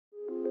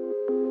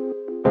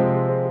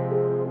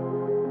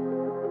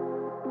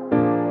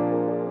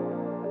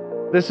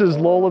This is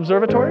Lowell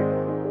Observatory.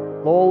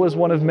 Lowell is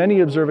one of many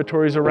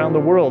observatories around the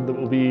world that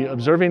will be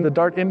observing the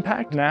DART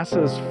impact,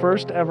 NASA's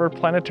first ever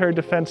planetary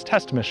defense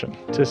test mission,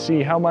 to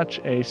see how much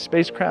a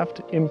spacecraft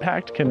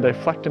impact can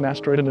deflect an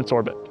asteroid in its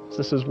orbit.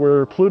 This is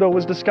where Pluto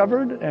was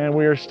discovered, and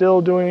we are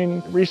still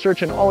doing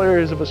research in all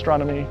areas of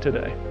astronomy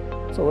today.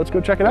 So let's go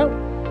check it out.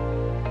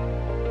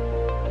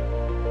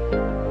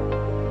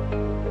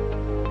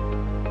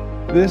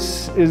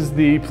 This is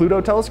the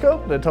Pluto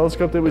telescope, the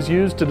telescope that was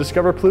used to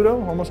discover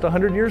Pluto almost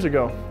 100 years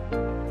ago.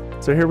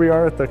 So here we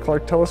are at the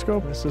Clark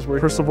telescope. This is where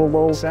Percival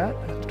Lowell sat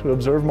to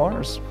observe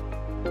Mars.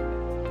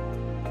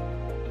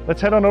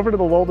 Let's head on over to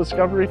the Lowell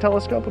Discovery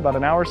Telescope about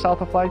an hour south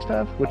of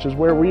Flagstaff, which is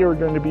where we are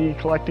going to be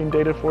collecting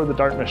data for the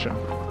DART mission.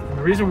 And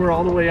the reason we're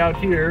all the way out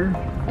here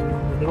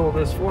in the middle of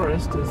this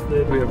forest is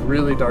that we have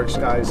really dark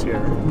skies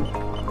here.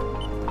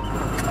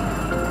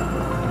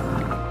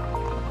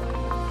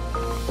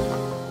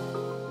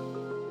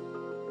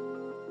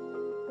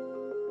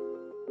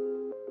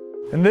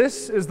 And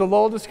this is the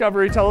Lowell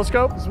Discovery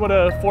Telescope. This is what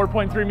a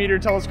 4.3 meter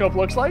telescope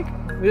looks like.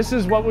 This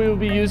is what we will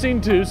be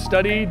using to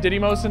study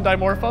Didymos and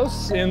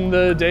Dimorphos in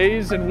the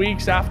days and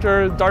weeks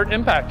after DART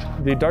impact.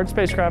 The DART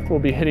spacecraft will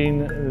be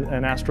hitting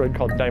an asteroid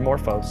called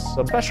Dimorphos.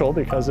 It's special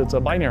because it's a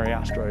binary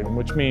asteroid,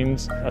 which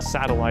means a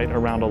satellite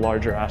around a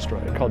larger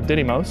asteroid called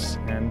Didymos.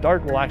 And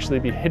DART will actually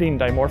be hitting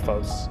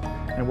Dimorphos.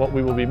 And what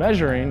we will be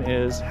measuring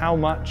is how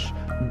much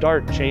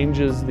DART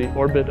changes the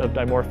orbit of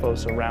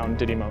Dimorphos around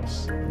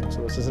Didymos.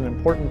 So this is an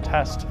important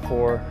test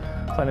for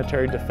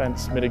planetary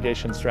defense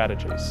mitigation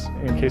strategies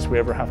in case we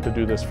ever have to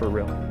do this for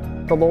real.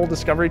 The Lowell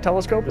Discovery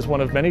Telescope is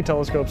one of many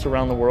telescopes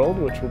around the world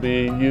which will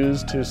be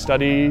used to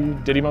study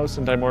Didymos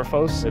and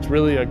Dimorphos. It's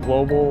really a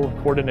global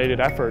coordinated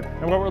effort.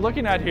 And what we're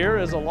looking at here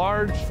is a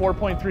large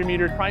 4.3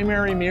 meter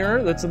primary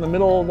mirror that's in the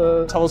middle of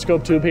the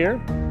telescope tube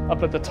here.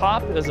 Up at the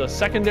top is a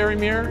secondary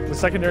mirror. The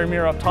secondary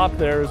mirror up top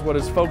there is what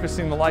is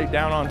focusing the light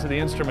down onto the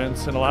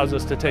instruments and allows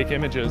us to take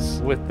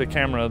images with the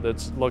camera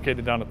that's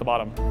located down at the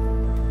bottom.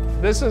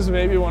 This is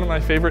maybe one of my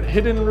favorite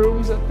hidden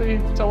rooms at the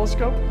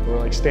telescope. We're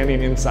like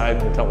standing inside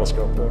the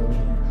telescope,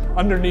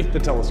 underneath the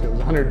telescope,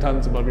 100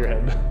 tons above your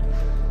head,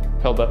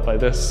 held up by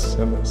this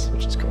and this,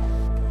 which is cool.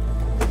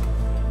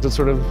 It's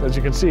sort of, as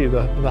you can see,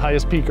 the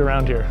highest peak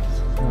around here,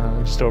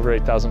 just over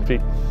 8,000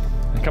 feet.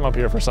 I come up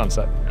here for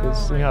sunset.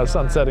 It's, you know,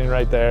 sun setting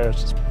right there.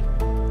 It's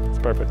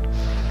perfect.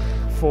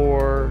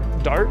 For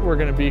DART, we're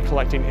going to be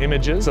collecting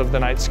images of the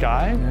night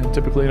sky. And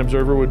typically an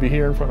observer would be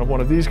here in front of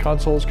one of these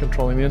consoles,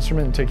 controlling the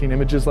instrument and taking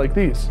images like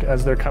these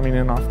as they're coming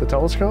in off the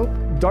telescope.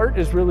 DART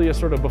is really a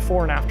sort of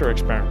before and after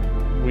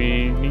experiment.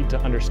 We need to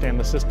understand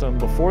the system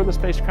before the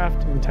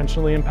spacecraft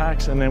intentionally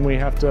impacts, and then we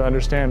have to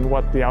understand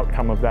what the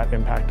outcome of that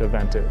impact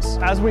event is.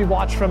 As we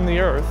watch from the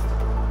Earth,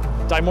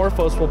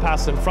 Dimorphos will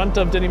pass in front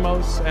of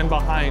Didymos and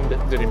behind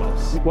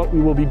Didymos. What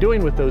we will be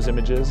doing with those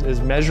images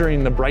is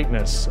measuring the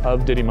brightness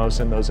of Didymos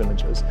in those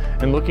images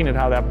and looking at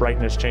how that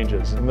brightness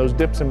changes. And those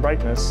dips in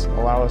brightness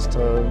allow us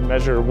to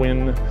measure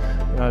when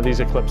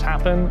these eclipses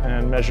happen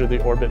and measure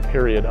the orbit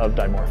period of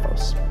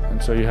Dimorphos.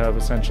 And so you have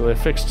essentially a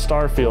fixed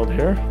star field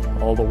here.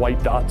 All the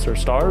white dots are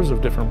stars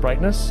of different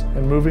brightness.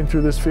 And moving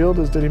through this field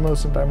is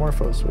Didymos and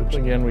Dimorphos, which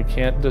again, we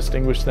can't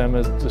distinguish them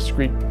as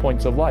discrete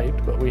points of light,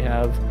 but we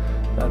have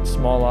that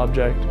small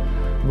object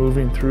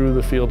moving through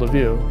the field of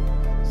view.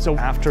 So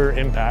after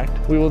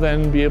impact, we will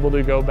then be able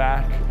to go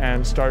back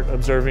and start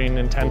observing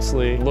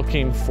intensely,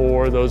 looking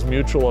for those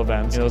mutual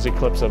events, those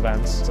eclipse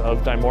events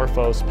of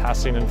Dimorphos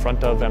passing in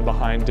front of and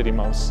behind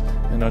Didymos.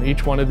 And on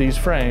each one of these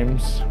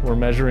frames, we're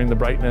measuring the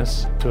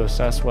brightness to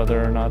assess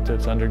whether or not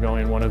it's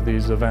undergoing one of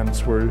these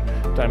events where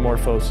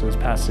Dimorphos is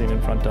passing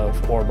in front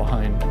of or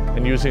behind,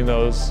 and using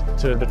those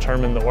to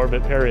determine the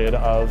orbit period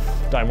of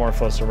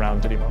Dimorphos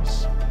around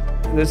Didymos.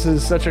 This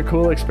is such a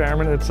cool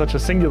experiment. It's such a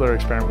singular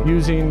experiment.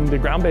 Using the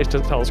ground-based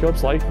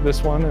telescopes like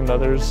this one and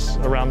others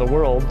around the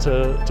world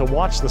to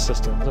watch the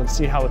system and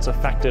see how it's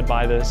affected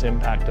by this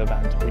impact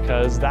event,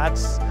 because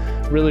that's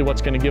really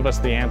what's going to give us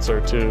the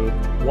answer to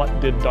what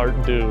did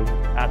DART do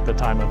at the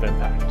time of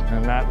impact.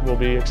 And that will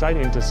be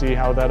exciting to see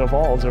how that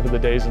evolves over the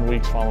days and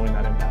weeks following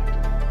that impact.